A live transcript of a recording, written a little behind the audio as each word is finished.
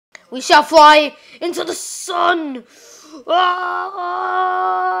We shall fly into the sun. Ah!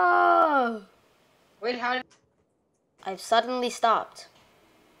 Wait, how did... I've suddenly stopped.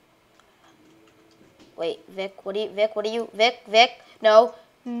 Wait, Vic, what are you, Vic, no,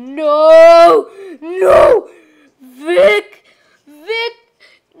 no, no, Vic,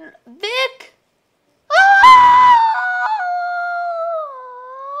 ah!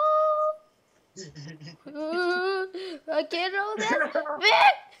 I can't hold this,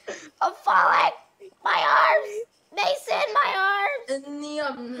 Vic, I'm falling, my arms, Mason, my arms,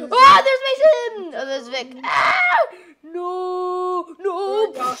 oh, there's Mason, oh, there's Vic, ah! No,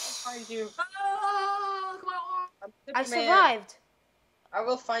 I'll find you. I survived. I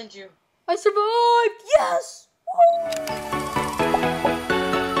will find you. I survived! Yes!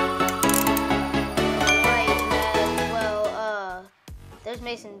 Right, man. Well, there's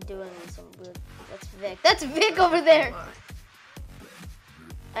Mason doing some weird... That's Vic over there!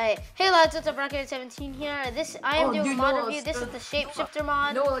 Alright, hey lads, what's up? Rocket17 here. I am doing a mod review. This is the Shapeshifter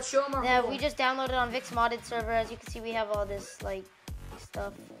mod let's show them our that we just downloaded on Vic's modded server. As you can see, we have all this, like,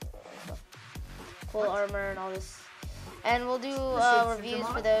 stuff. Cool armor and all this. And we'll do reviews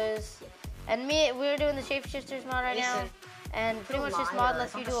for those. And we're doing the Shapeshifters mod right now. And pretty much this mod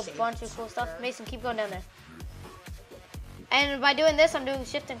lets you do a bunch of cool stuff. Mason, keep going down there. And by doing this, I'm doing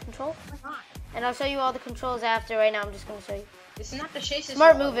shift and control. And I'll show you all the controls after. Right now, I'm just going to show you. It's not the Shapeshifter.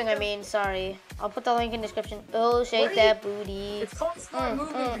 Smart moving, I mean, sorry. I'll put the link in the description. Oh, shake that booty. It's called smart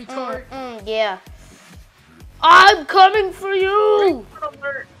moving, retard. Yeah. I'm coming for you!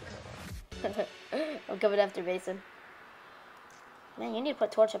 I'm coming after Mason. Man, you need to put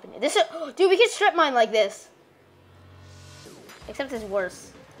a torch up in here. Dude, we can strip mine like this. Except it's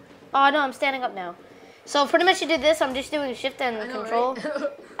worse. Oh no, I'm standing up now. So pretty much you do this. I'm just doing shift and control.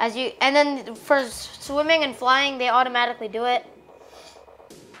 Right? And then for swimming and flying, they automatically do it.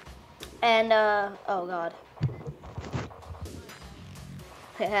 And oh god.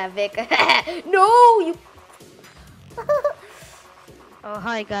 Vic. No, you. Oh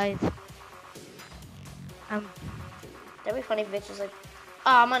hi guys. That'd be funny if Vic's just like,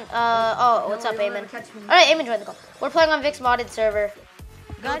 oh, I'm on, oh, what's up, Eamon? Alright, Eamon joined the call. We're playing on Vic's modded server.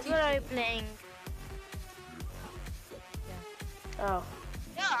 Guys, what are you playing? Oh.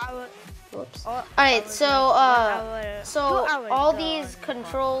 Yeah, I was. Whoops. Alright, so all these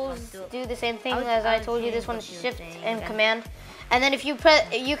controls do the same thing as I told you. This one's shift and command. And then if you press,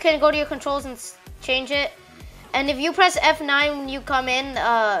 you can go to your controls and change it. And if you press F9 when you come in,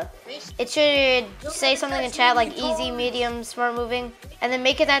 it should say something in chat like easy, medium, smart moving. And then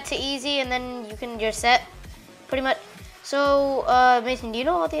make it that to easy, and then you're set, pretty much. So, Mason, do you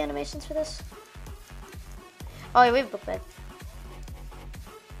know all the animations for this? Oh yeah, we have book bag.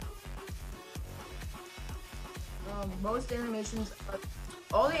 Most animations,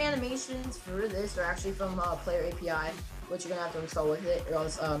 all the animations for this are actually from Player API, which you're gonna have to install with it, or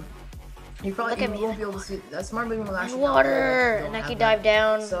else you probably won't be able to see. That smart moving will actually water, and I can dive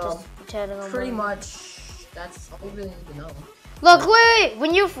down. So just pretending I'm pretty much, that's all you really need to know. Look, wait!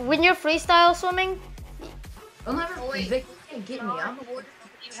 When you're freestyle swimming, Vic can't get me.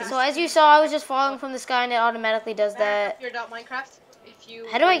 So as you saw, I was just falling from the sky, and it automatically does that.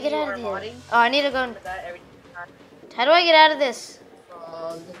 How do I get out of here? Oh, I need to go. How do I get out of this?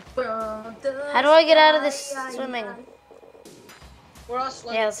 How do I get out of this swimming? We're all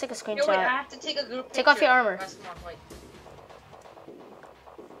swimming. Yeah, let's take a screenshot. Wait, I have to take a group picture. Take off your armor. Guys,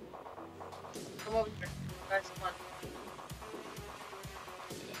 come over here. Guys, come on.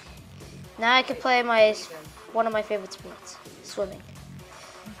 Now I can play one of my favorite sports, swimming.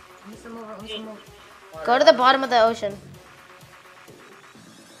 Go to the bottom of the ocean.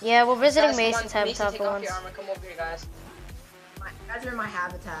 Yeah, we're visiting Mason's habitat for once. Come over here, guys. Guys are in my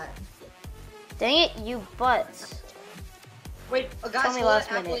habitat. Dang it, you butts. Wait, guys, Tell me hold last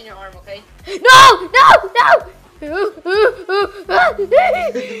an apple minute. in your arm, okay? No!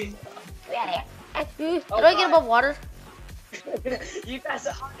 How do I get above water? You guys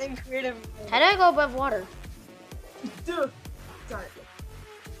are in creative. How do I go above water? Got it.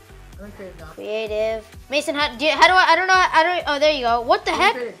 I'm creative now. Creative. Mason, how do I, oh, there you go. What the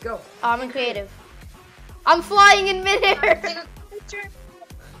heck? Creative, go. Oh, I'm in creative. I'm flying in midair. Take a picture.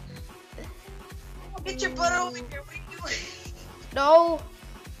 Get your butt over here. What are you doing? No.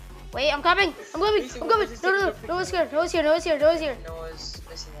 Wait, I'm coming. I'm coming. I'm coming. No, no one's here. No one's here. No one's here. No one's here. Noah's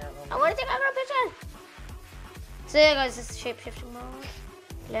missing out. I want to take a picture. So yeah, guys, this is shapeshifting mode.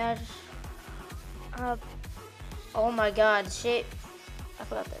 Let's. Oh my God, I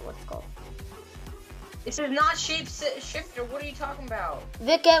forgot what it's called. This is not shapeshifter. What are you talking about?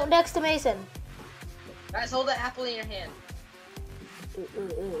 Vic, get next to Mason. Guys, hold the apple in your hand.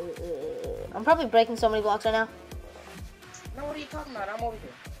 I'm probably breaking so many blocks right now. No, what are you talking about? I'm over here.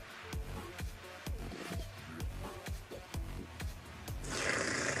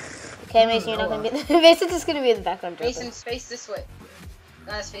 Okay, Mason, you're not gonna be. Mason's just gonna be in the background. Mason's face this way.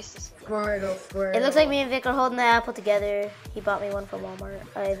 Guys, face this way. Squirtle. It looks like me and Vic are holding the apple together. He bought me one from Walmart.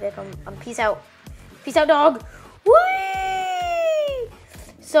 Alright, Vic, I'm peace out. Peace out, dog. Whee!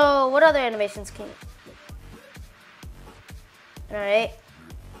 So, what other animations can you... Alright.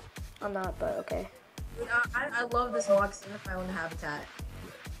 I'm not, but okay. I love this mod because I own the habitat.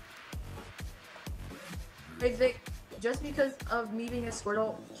 Hey Vic, just because of me being a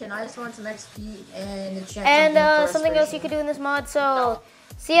Squirtle, can I just want some XP and enchant something else you could do in this mod, so... No.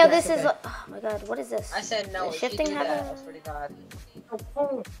 See how Yes, this is... okay. Oh my god, what is this? I said no. Is If you shifting do have that, a- I swear to God.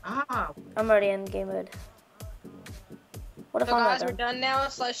 I'm already in game mode. What if So I'm not guys, we're done? done now.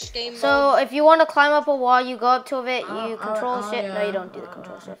 / game So, mode. if you want to climb up a wall, you go up to it, you Oh, control oh, shift. No, yeah. you don't do the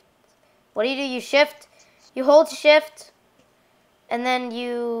control shift. What do? You shift, you hold shift, and then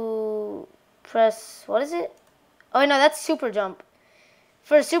you press, what is it? Oh, no, that's super jump.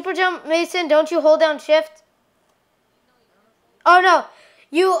 For super jump, Mason, don't you hold down shift? Oh, no.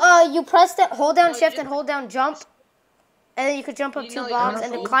 You press that, hold down No, shift you and hold down jump, and then you could jump up You 2 know, you blocks don't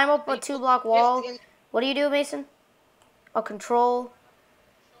and then hold- climb up a you 2-block shift wall. and- What do you do, Mason? Oh, control.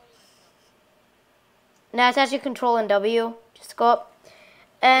 No, it's actually control and W. Just go up.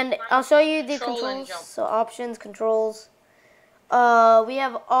 And I'll show you the Control and controls. jump. So options, controls. We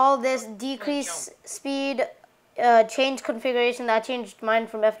have all this decrease speed, change configuration. I changed mine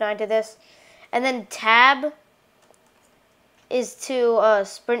from F9 to this. And then tab is to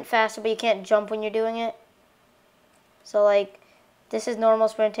sprint faster, but you can't jump when you're doing it. So like, this is normal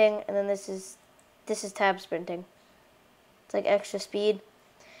sprinting, and then this is tab sprinting. It's like extra speed.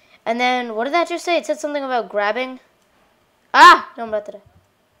 And then, what did that just say? It said something about grabbing. Ah! No, I'm not today.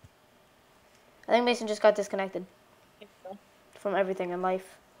 I think Mason just got disconnected from everything in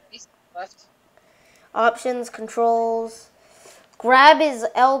life. He's left. Options, controls. Grab is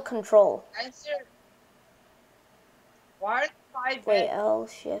L control. Answer. Why are the 5 Wait, beds? L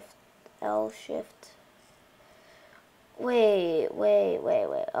shift. L shift. Wait.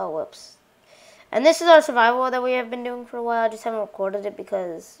 Oh, whoops. And this is our survival that we have been doing for a while. I just haven't recorded it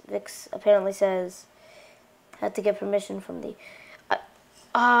because Vix apparently says had to get permission from the...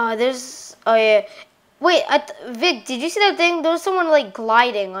 there's... Oh, yeah. Wait, Vic, did you see that thing? There was someone, like,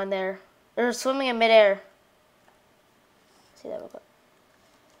 gliding on there. Or swimming in midair. See that real quick.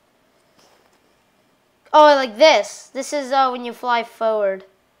 Oh, like this. This is when you fly forward.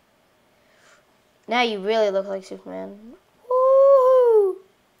 Now you really look like Superman. Woo!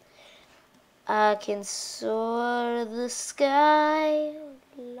 I can soar the sky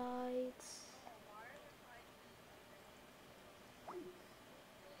lights.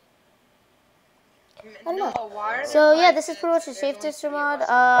 I don't know. No, why are So the yeah, 5 this is pretty much beds? a There's shape only tester 3 of mod. us.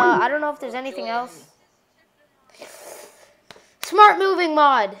 I don't know if there's anything else. Smart moving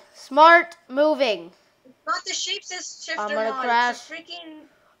mod. Smart moving. Not the shifter I'm gonna mod. crash. It's a freaking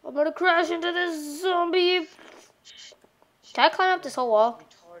I'm gonna crash into this zombie. Can I climb up this whole wall?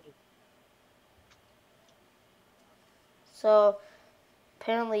 retarded. So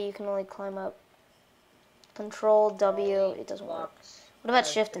apparently you can only climb up. Control W. It doesn't work. Blocks. What about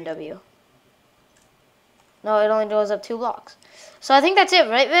shift and W? No, it only goes up 2 blocks. So I think that's it,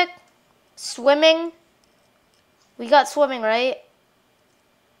 right, Vic? Swimming. We got swimming, right?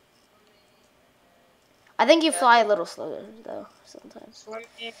 I think you fly a little slower, though, sometimes.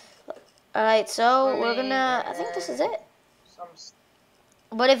 Swimming. Alright, so we're Swimming, gonna... I think this is it. Some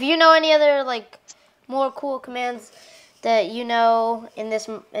But if you know any other, like, more cool commands that you know in the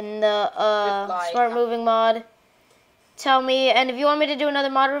Smart Moving mod, tell me. And if you want me to do another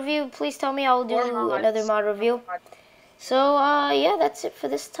mod review, please tell me. I'll do another mod review. So, yeah, that's it for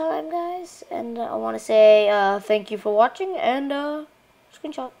this time, guys. And I want to say thank you for watching. And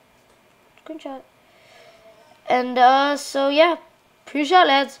screenshot. And so, yeah. Peace out,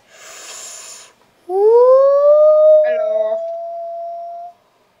 lads. Hello.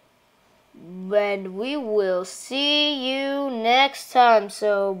 And we will see you next time.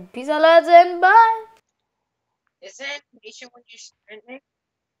 So, peace out, lads, and bye. Is that animation when you're sprinting?